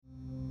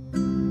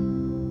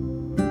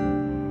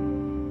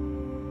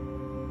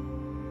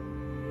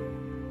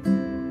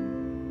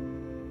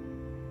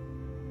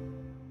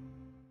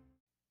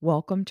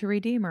Welcome to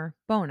Redeemer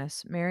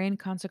Bonus Marian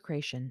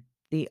Consecration,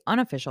 the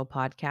unofficial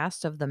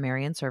podcast of the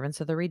Marian Servants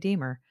of the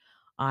Redeemer.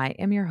 I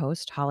am your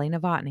host, Holly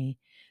Novotny.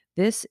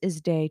 This is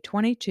day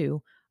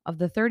 22 of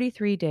the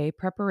 33-day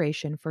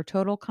preparation for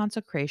total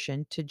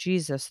consecration to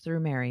Jesus through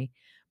Mary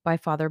by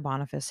Father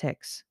Boniface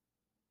Hicks.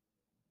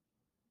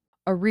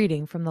 A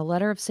reading from the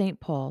letter of St.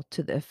 Paul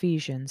to the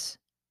Ephesians.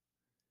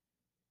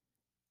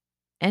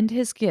 And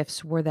his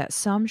gifts were that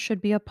some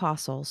should be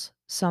apostles,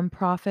 some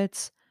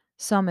prophets,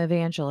 some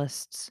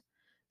evangelists,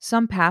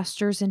 some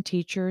pastors and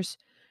teachers,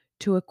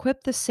 to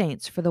equip the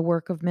saints for the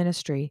work of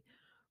ministry,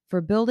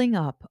 for building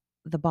up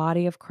the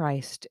body of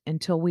Christ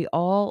until we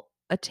all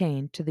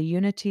attain to the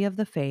unity of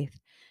the faith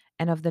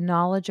and of the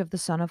knowledge of the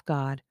Son of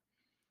God,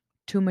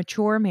 to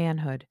mature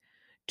manhood,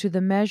 to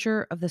the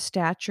measure of the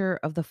stature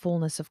of the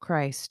fullness of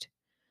Christ,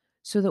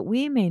 so that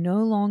we may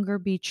no longer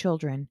be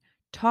children,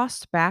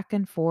 tossed back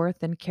and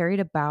forth and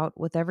carried about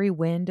with every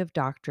wind of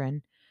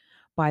doctrine,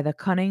 by the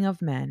cunning of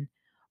men,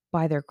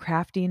 by their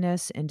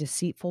craftiness and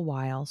deceitful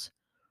wiles.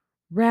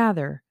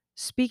 Rather,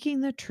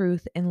 speaking the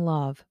truth in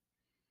love,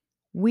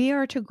 we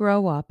are to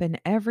grow up in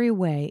every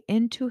way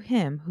into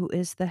Him who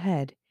is the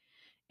head,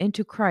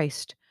 into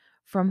Christ,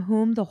 from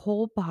whom the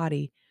whole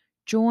body,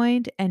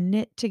 joined and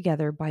knit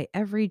together by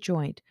every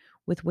joint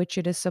with which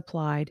it is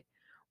supplied,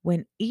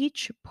 when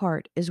each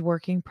part is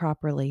working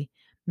properly,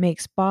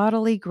 makes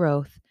bodily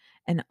growth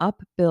and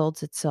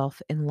upbuilds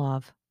itself in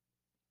love.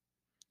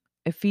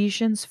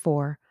 Ephesians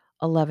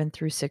 4:11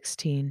 through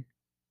 16.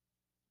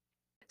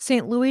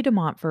 St. Louis de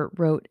Montfort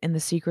wrote in The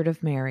Secret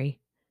of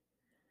Mary,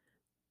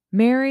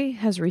 Mary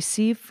has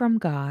received from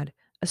God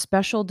a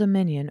special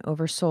dominion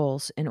over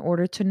souls in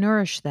order to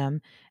nourish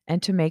them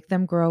and to make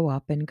them grow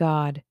up in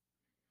God.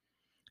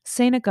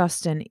 St.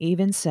 Augustine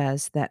even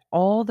says that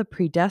all the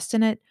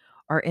predestinate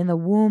are in the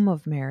womb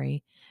of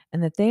Mary,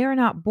 and that they are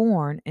not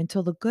born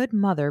until the good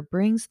mother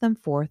brings them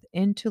forth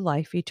into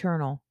life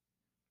eternal.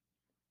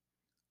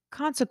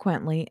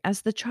 Consequently,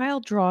 as the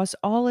child draws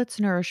all its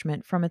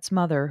nourishment from its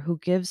mother, who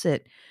gives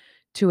it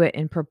to it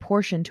in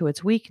proportion to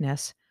its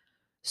weakness,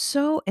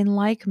 so in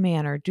like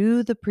manner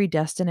do the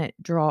predestinate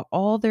draw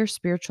all their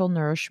spiritual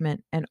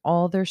nourishment and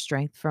all their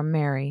strength from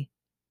Mary.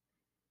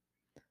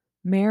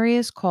 Mary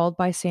is called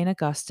by St.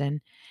 Augustine,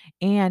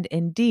 and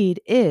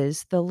indeed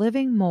is the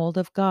living mold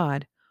of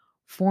God,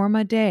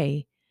 forma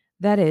Dei,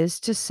 that is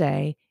to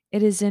say,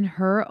 it is in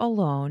her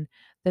alone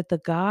that the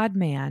God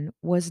man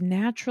was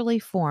naturally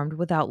formed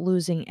without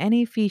losing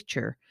any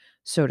feature,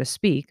 so to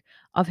speak,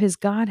 of his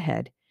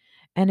Godhead,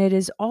 and it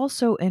is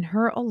also in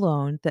her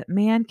alone that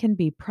man can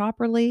be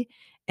properly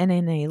and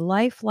in a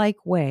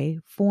lifelike way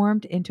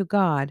formed into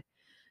God,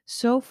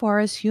 so far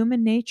as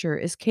human nature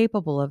is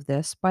capable of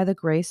this by the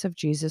grace of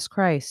Jesus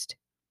Christ.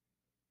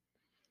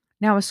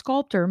 Now, a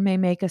sculptor may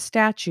make a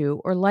statue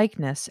or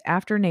likeness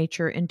after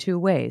nature in two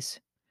ways.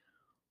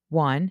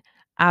 One,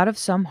 out of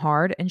some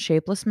hard and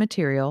shapeless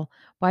material,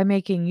 by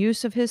making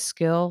use of his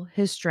skill,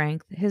 his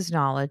strength, his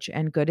knowledge,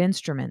 and good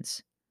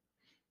instruments.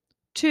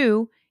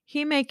 Two,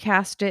 he may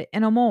cast it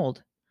in a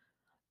mold.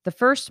 The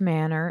first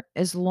manner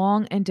is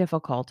long and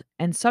difficult,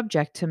 and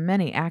subject to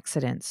many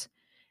accidents.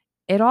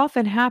 It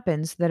often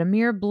happens that a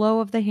mere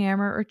blow of the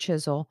hammer or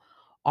chisel,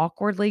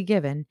 awkwardly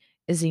given,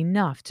 is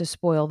enough to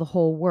spoil the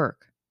whole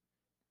work.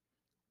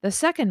 The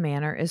second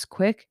manner is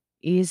quick,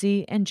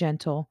 easy, and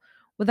gentle,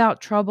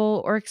 without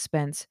trouble or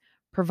expense,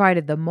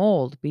 provided the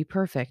mold be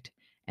perfect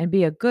and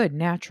be a good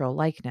natural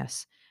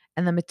likeness,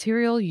 and the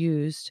material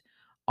used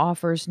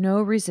offers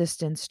no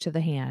resistance to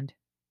the hand.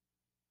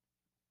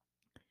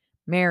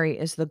 Mary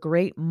is the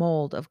great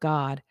mold of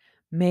God,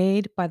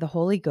 made by the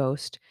Holy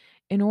Ghost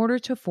in order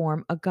to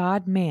form a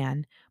God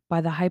man by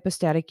the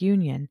hypostatic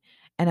union,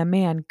 and a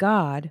man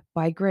God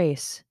by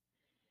grace.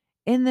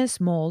 In this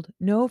mold,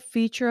 no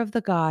feature of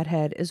the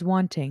Godhead is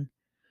wanting.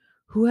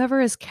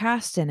 Whoever is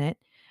cast in it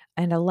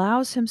and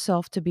allows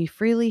himself to be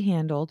freely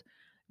handled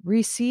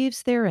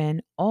receives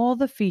therein all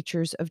the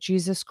features of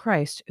Jesus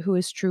Christ, who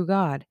is true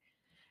God.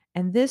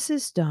 And this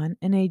is done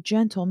in a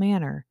gentle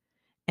manner,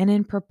 and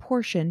in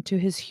proportion to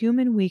his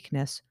human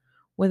weakness,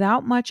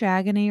 without much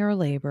agony or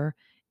labor,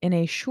 in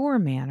a sure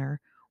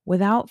manner,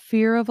 without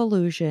fear of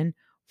illusion,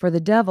 for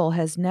the devil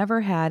has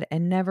never had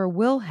and never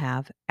will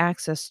have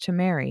access to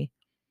Mary.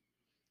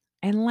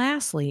 And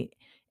lastly,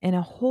 in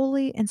a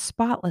holy and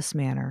spotless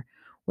manner,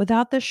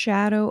 without the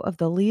shadow of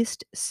the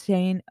least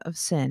stain of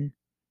sin.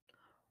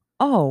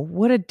 Oh,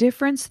 what a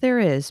difference there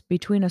is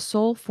between a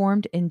soul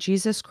formed in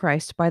Jesus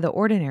Christ by the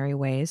ordinary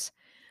ways,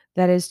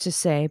 that is to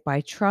say,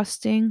 by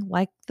trusting,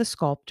 like the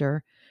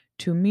sculptor,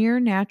 to mere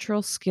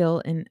natural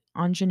skill and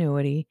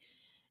ingenuity,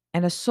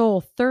 and a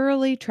soul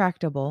thoroughly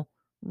tractable,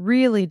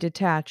 really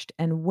detached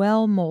and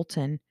well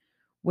molten,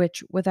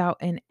 which, without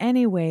in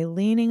any way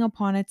leaning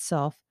upon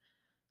itself,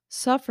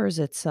 suffers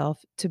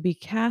itself to be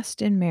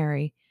cast in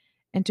Mary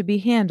and to be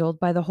handled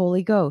by the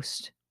Holy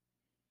Ghost.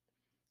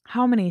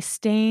 How many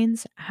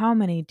stains, how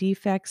many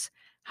defects,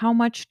 how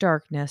much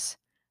darkness,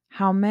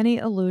 how many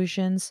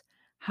illusions,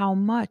 how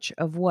much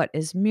of what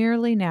is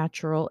merely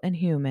natural and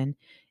human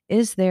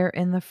is there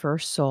in the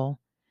first soul,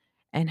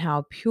 and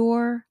how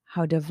pure,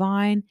 how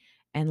divine,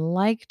 and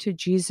like to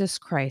Jesus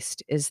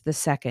Christ is the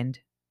second.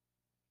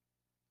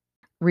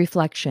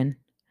 Reflection.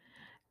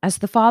 As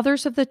the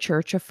fathers of the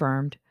church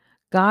affirmed,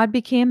 God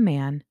became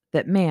man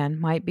that man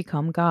might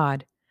become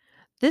God.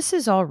 This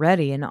is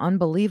already an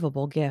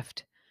unbelievable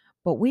gift,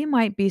 but we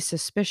might be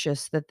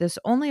suspicious that this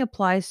only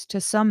applies to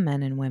some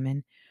men and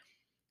women,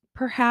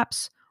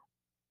 perhaps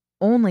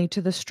only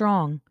to the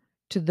strong,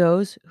 to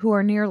those who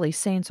are nearly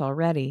saints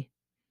already.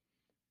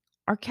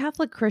 Our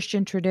Catholic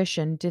Christian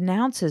tradition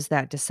denounces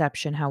that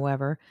deception,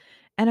 however,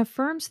 and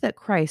affirms that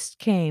Christ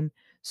came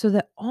so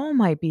that all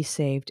might be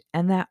saved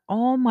and that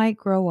all might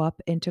grow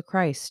up into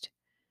Christ.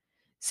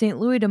 St.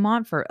 Louis de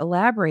Montfort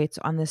elaborates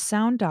on this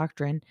sound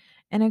doctrine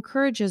and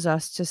encourages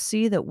us to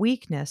see that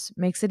weakness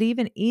makes it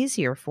even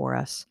easier for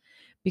us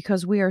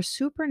because we are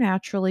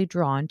supernaturally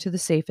drawn to the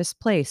safest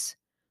place,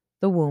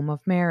 the womb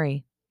of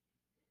Mary.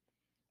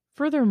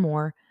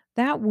 Furthermore,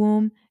 that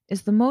womb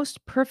is the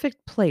most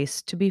perfect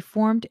place to be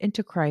formed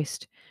into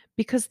Christ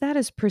because that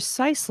is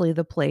precisely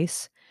the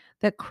place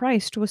that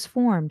Christ was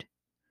formed.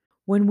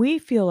 When we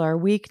feel our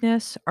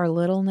weakness, our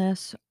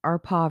littleness, our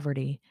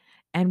poverty,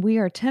 and we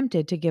are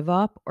tempted to give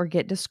up or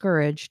get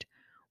discouraged,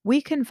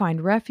 we can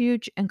find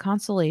refuge and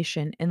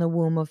consolation in the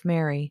womb of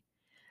Mary.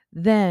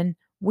 Then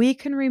we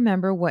can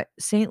remember what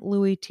St.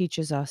 Louis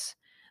teaches us,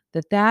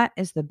 that that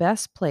is the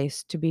best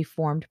place to be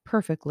formed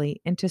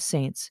perfectly into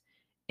saints,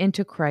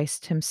 into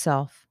Christ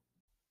himself.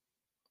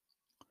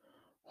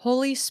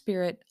 Holy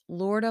Spirit,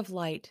 Lord of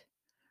light,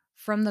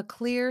 from the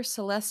clear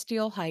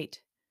celestial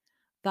height,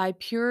 thy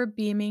pure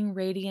beaming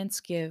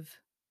radiance give.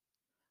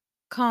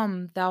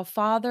 Come, thou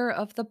Father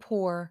of the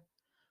poor,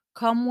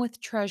 come with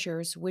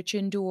treasures which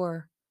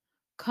endure.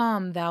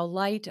 Come, thou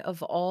light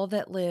of all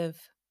that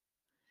live.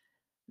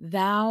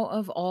 Thou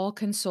of all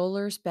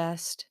consolers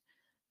best,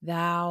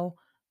 thou,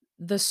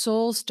 the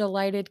soul's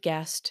delighted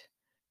guest,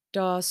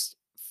 dost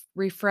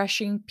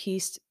refreshing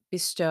peace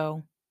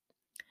bestow.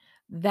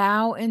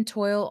 Thou in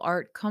toil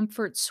art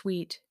comfort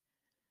sweet,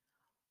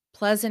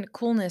 pleasant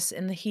coolness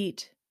in the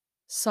heat,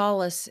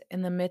 solace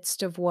in the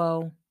midst of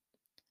woe.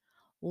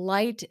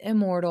 Light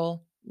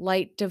immortal,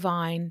 light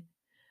divine,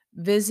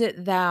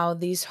 visit thou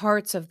these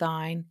hearts of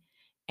thine,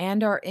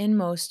 and our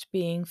inmost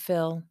being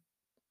fill.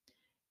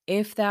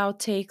 If thou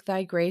take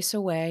thy grace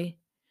away,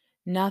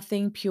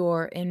 nothing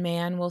pure in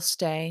man will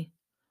stay.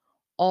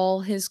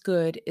 All his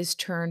good is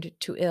turned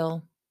to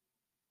ill.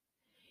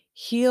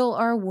 Heal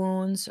our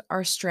wounds,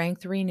 our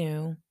strength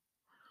renew.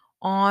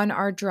 On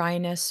our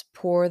dryness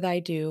pour thy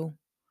dew.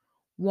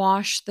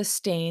 Wash the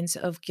stains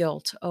of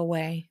guilt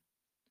away.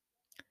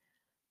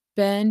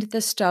 Bend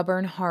the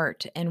stubborn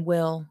heart and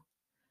will.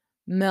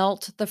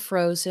 Melt the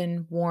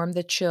frozen, warm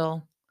the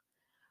chill.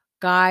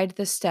 Guide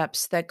the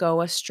steps that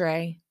go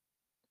astray.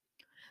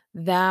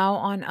 Thou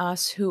on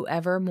us who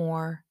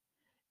evermore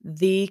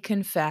thee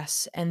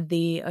confess and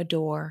thee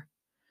adore,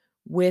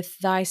 with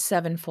thy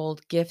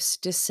sevenfold gifts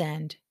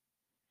descend.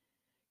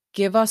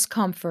 Give us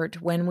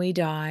comfort when we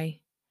die.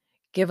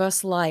 Give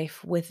us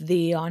life with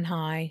thee on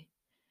high.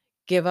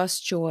 Give us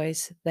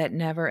joys that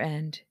never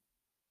end.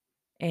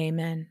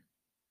 Amen.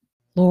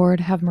 Lord,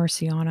 have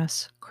mercy on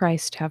us.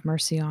 Christ, have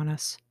mercy on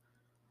us.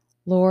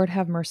 Lord,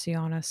 have mercy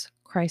on us.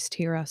 Christ,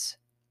 hear us.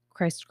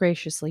 Christ,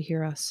 graciously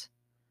hear us.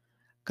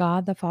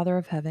 God, the Father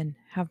of heaven,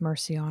 have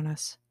mercy on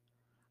us.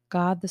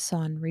 God, the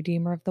Son,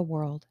 Redeemer of the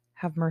world,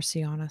 have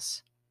mercy on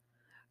us.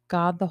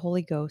 God, the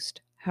Holy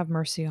Ghost, have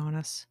mercy on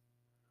us.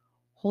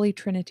 Holy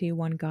Trinity,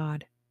 one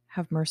God,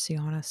 have mercy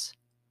on us.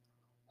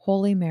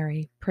 Holy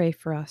Mary, pray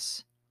for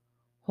us.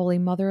 Holy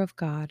Mother of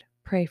God,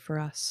 pray for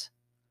us.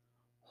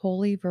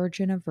 Holy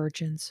Virgin of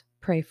Virgins,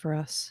 pray for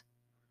us.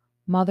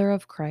 Mother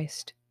of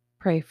Christ,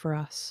 pray for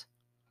us.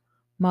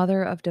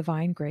 Mother of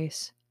divine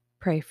grace,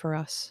 pray for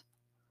us.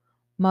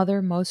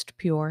 Mother most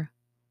pure,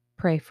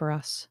 pray for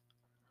us.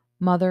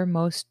 Mother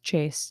most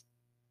chaste,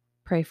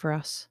 pray for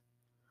us.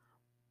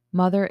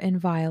 Mother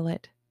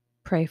inviolate,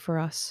 pray for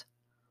us.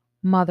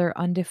 Mother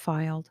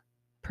undefiled,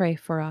 pray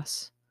for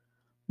us.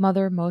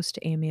 Mother most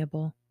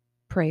amiable,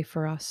 pray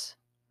for us.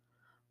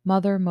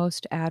 Mother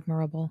most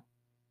admirable,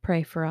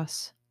 pray for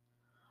us.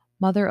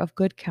 Mother of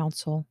good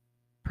counsel,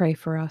 pray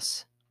for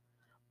us.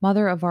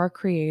 Mother of our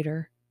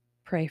Creator,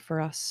 pray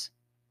for us.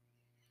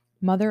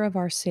 Mother of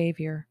our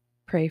Savior,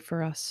 pray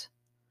for us.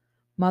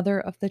 Mother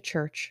of the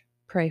Church,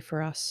 pray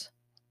for us.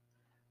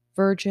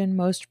 Virgin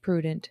most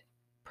prudent,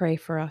 pray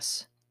for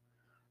us.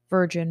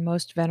 Virgin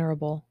most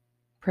venerable,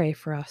 pray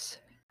for us.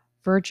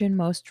 Virgin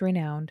most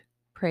renowned,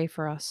 pray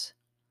for us.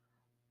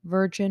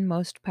 Virgin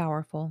most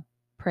powerful,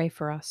 pray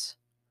for us.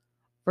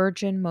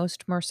 Virgin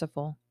most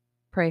merciful,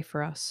 pray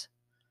for us.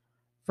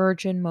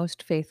 Virgin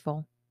most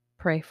faithful,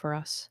 pray for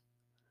us.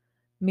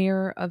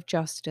 Mirror of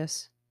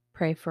justice,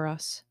 pray for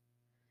us.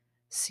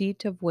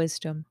 Seat of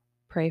wisdom,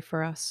 pray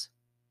for us.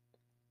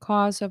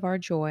 Cause of our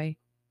joy,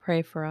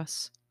 pray for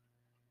us.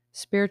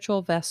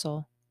 Spiritual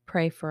vessel,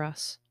 pray for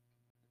us.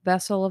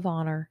 Vessel of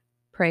honor,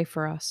 pray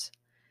for us.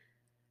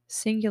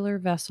 Singular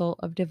vessel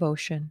of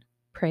devotion,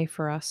 pray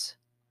for us.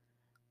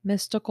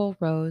 Mystical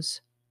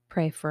Rose,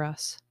 pray for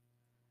us.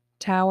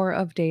 Tower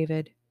of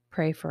David,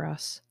 pray for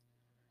us.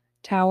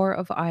 Tower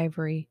of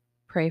Ivory,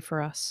 pray for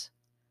us.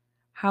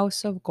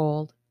 House of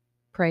Gold,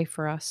 pray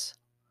for us.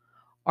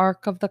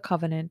 Ark of the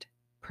Covenant,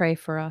 pray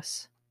for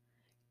us.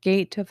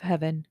 Gate of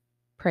Heaven,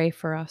 pray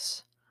for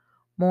us.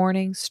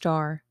 Morning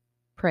Star,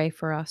 pray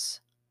for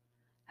us.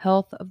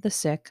 Health of the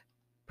sick,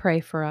 pray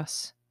for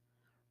us.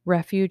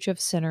 Refuge of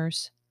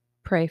sinners,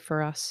 pray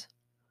for us.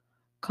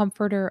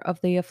 Comforter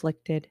of the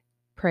afflicted,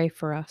 pray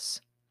for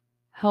us.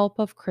 Help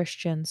of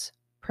Christians,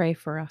 pray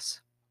for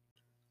us.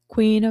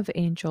 Queen of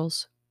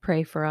angels,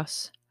 pray for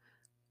us.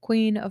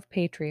 Queen of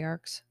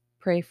patriarchs,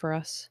 pray for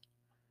us.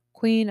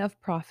 Queen of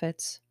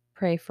prophets,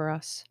 pray for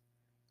us.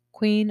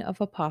 Queen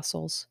of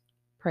apostles,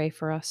 pray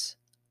for us.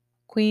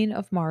 Queen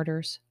of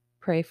martyrs,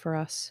 pray for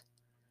us.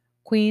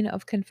 Queen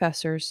of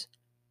confessors,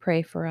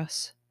 pray for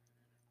us.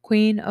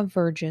 Queen of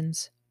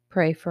virgins,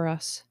 pray for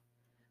us.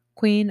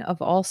 Queen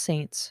of all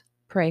saints,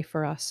 pray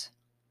for us.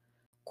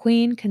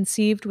 Queen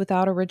conceived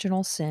without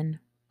original sin,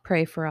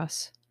 pray for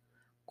us.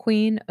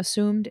 Queen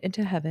assumed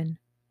into heaven,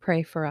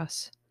 pray for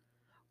us.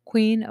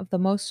 Queen of the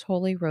Most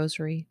Holy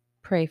Rosary,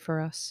 pray for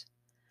us.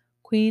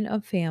 Queen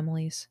of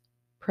families,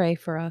 pray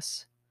for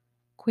us.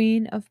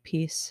 Queen of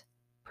peace,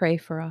 pray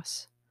for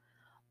us.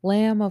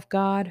 Lamb of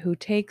God, who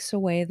takes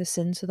away the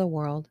sins of the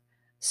world,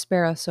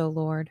 spare us, O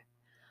Lord.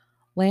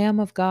 Lamb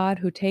of God,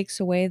 who takes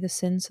away the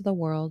sins of the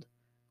world,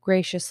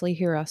 graciously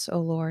hear us, O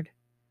Lord.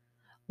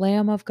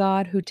 Lamb of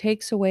God, who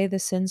takes away the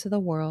sins of the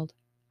world,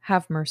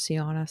 have mercy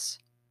on us.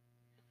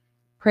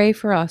 Pray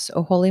for us,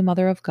 O Holy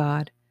Mother of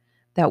God,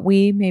 that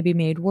we may be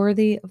made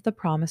worthy of the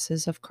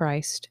promises of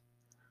Christ.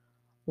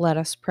 Let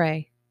us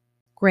pray.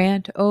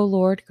 Grant, O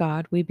Lord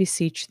God, we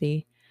beseech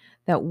thee,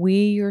 that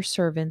we, your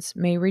servants,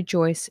 may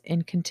rejoice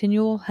in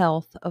continual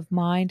health of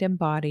mind and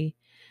body,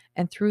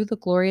 and through the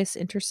glorious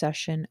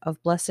intercession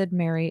of Blessed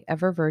Mary,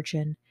 ever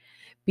Virgin,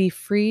 be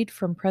freed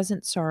from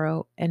present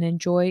sorrow and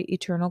enjoy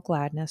eternal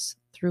gladness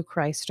through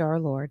Christ our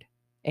Lord.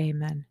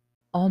 Amen.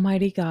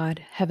 Almighty God,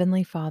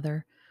 Heavenly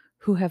Father,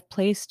 who have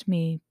placed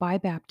me by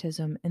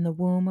baptism in the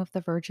womb of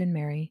the Virgin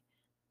Mary,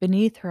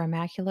 beneath her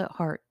immaculate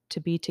heart to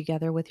be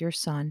together with your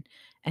Son,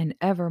 and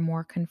ever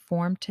more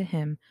conformed to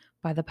him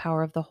by the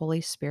power of the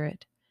Holy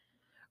Spirit,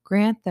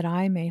 grant that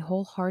I may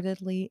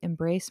wholeheartedly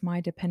embrace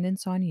my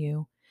dependence on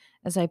you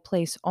as I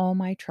place all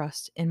my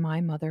trust in my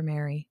Mother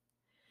Mary.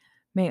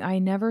 May I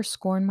never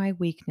scorn my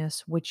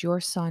weakness, which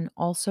your Son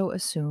also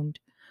assumed,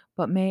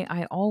 but may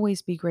I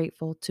always be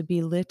grateful to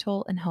be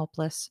little and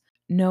helpless,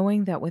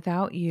 knowing that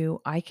without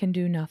you I can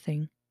do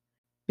nothing.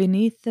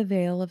 Beneath the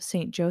veil of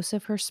Saint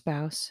Joseph, her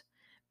spouse,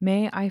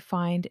 may I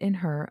find in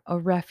her a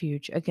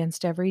refuge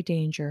against every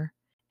danger,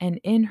 and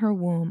in her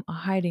womb a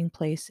hiding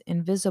place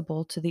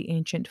invisible to the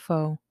ancient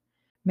foe.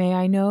 May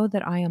I know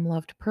that I am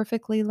loved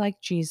perfectly like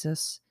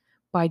Jesus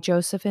by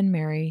Joseph and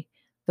Mary,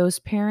 those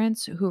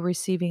parents who,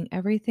 receiving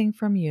everything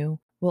from you,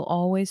 will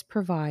always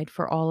provide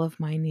for all of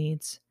my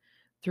needs.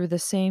 Through the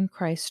same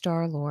Christ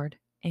our Lord.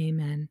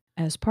 Amen.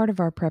 As part of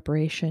our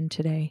preparation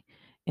today,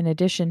 in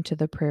addition to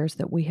the prayers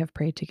that we have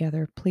prayed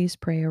together, please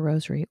pray a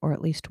rosary or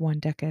at least one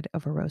decade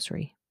of a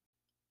rosary.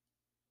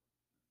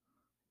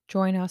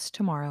 Join us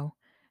tomorrow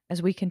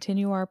as we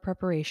continue our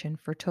preparation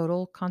for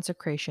total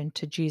consecration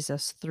to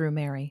Jesus through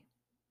Mary.